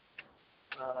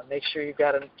and make sure you've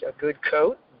got a good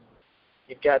coat.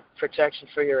 You've got protection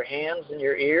for your hands and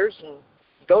your ears, and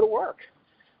go to work.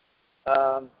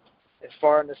 As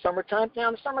far in the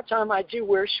summertime, I do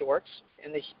wear shorts,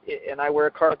 and I wear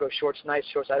cargo shorts, nice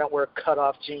shorts. I don't wear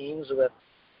cut-off jeans with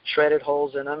shredded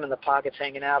holes in them and the pockets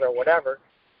hanging out or whatever.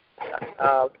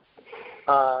 And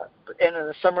in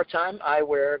the summertime, I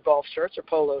wear golf shirts or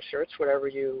polo shirts, whatever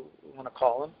you want to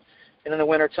call them. And in the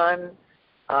wintertime,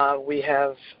 we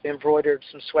have embroidered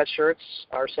some sweatshirts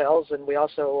ourselves, and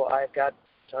I've got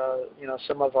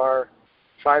some of our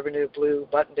Firebrand blue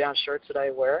button-down shirts that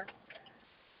I wear.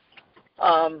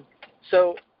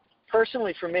 So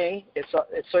personally for me, it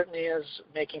certainly is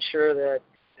making sure that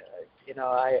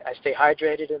I stay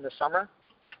hydrated in the summer,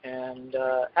 and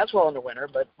as well in the winter,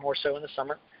 but more so in the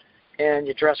summer. And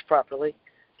you dress properly,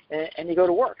 and you go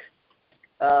to work.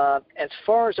 As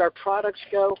far as our products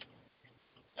go,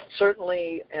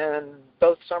 certainly in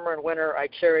both summer and winter, I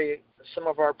carry some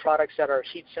of our products that are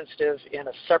heat sensitive in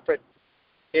a separate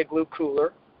igloo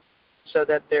cooler so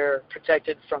that they're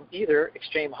protected from either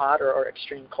extreme hot or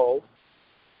extreme cold.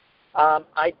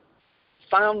 I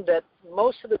found that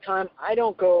most of the time I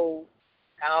don't go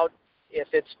out if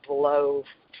it's below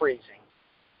freezing.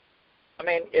 I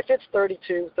mean, if it's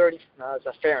 32, 30, no, it's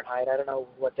a Fahrenheit. I don't know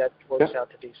what that works out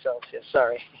to be Celsius.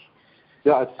 Sorry.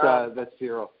 Yeah, it's that's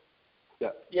 0. Yeah.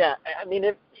 Yeah, I mean,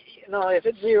 if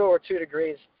it's 0 or 2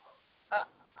 degrees,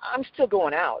 I'm still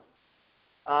going out.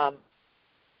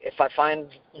 If I find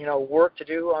work to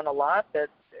do on a lot that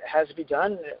has to be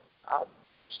done, I'll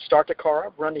start the car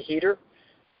up, run the heater,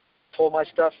 pull my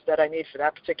stuff that I need for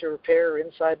that particular repair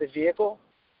inside the vehicle.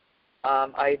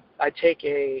 I take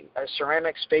a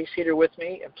ceramic space heater with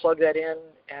me and plug that in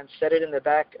and set it in the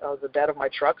back of the bed of my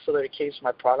truck so that it keeps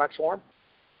my products warm.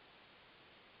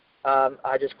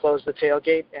 I just close the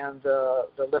tailgate and the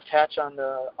lift hatch on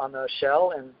the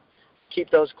shell and keep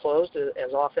those closed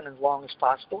as often and as long as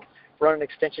possible. Run an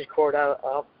extension cord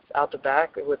out the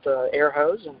back with the air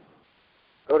hose and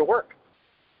go to work.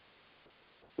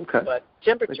 Okay. But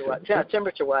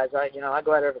temperature-wise, I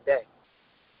go out every day.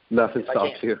 Nothing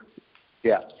stops you.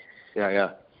 Yeah.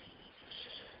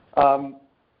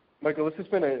 Michael, this has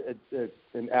been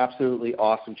an absolutely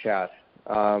awesome chat.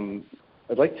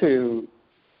 I'd like to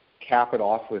cap it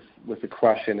off with a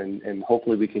question, and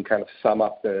hopefully we can kind of sum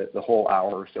up the whole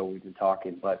hour or so we've been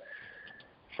talking. But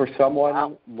for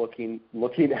someone looking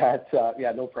at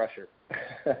no pressure.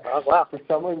 Oh, wow. For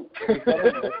someone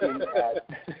looking at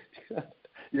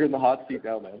you're in the hot seat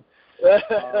now, man.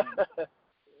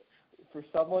 For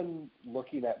someone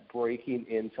looking at breaking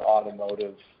into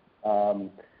automotive,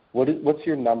 what's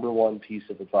your number one piece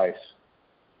of advice?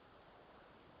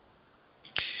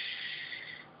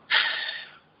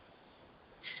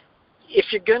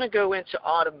 If you're going to go into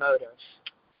automotive,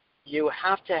 you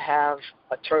have to have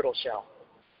a turtle shell.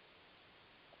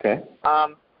 Okay.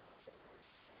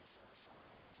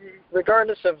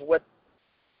 Regardless of what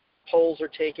polls are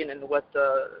taken and what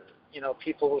the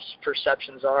people's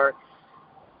perceptions are,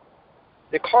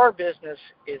 the car business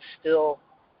is still,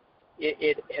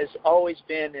 it has always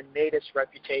been and made its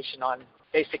reputation on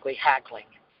basically haggling.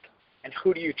 And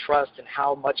who do you trust and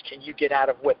how much can you get out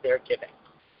of what they're giving?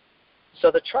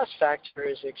 So the trust factor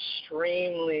is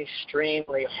extremely,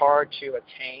 extremely hard to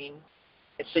attain.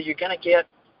 And so you're going to get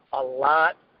a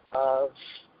lot of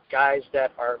guys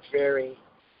that are very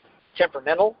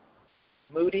temperamental,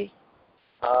 moody.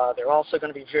 They're also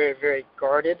going to be very, very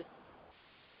guarded.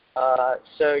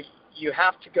 So you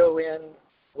have to go in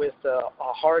with a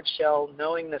hard shell,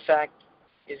 knowing the fact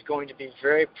is going to be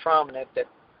very prominent that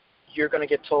you're going to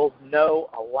get told no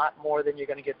a lot more than you're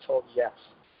going to get told yes.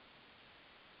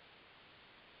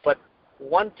 But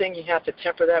one thing you have to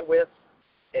temper that with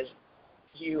is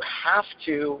you have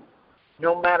to,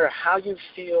 no matter how you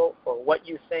feel or what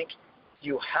you think,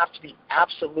 you have to be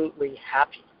absolutely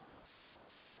happy.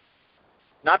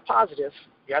 Not positive.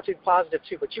 You have to be positive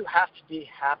too, but you have to be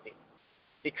happy.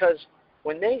 Because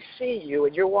when they see you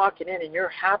and you're walking in and you're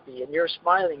happy and you're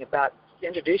smiling about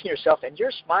introducing yourself and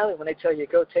you're smiling when they tell you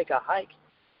go take a hike,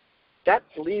 that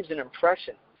leaves an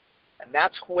impression. And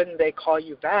that's when they call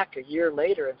you back a year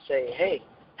later and say, hey,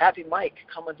 Happy Mike,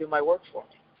 come and do my work for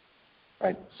me.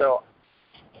 Right. So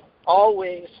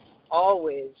always,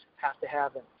 always have to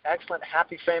have an excellent,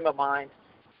 happy frame of mind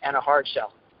and a hard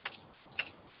shell.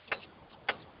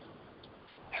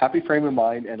 Happy frame of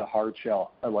mind and a hard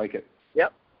shell. I like it.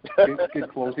 Yep.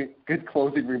 Good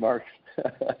closing remarks.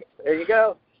 There you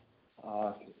go.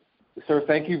 Sir,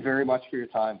 thank you very much for your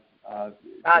time.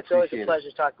 It's always a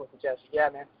pleasure talking with you, Jesse. Yeah,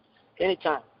 man.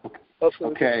 Anytime. Hopefully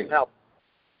we can help.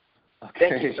 Okay.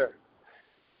 Thank you, sir.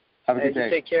 Have a good day.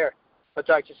 You take care. I'll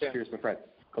talk to you soon. Cheers, my friend.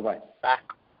 Bye-bye. Bye.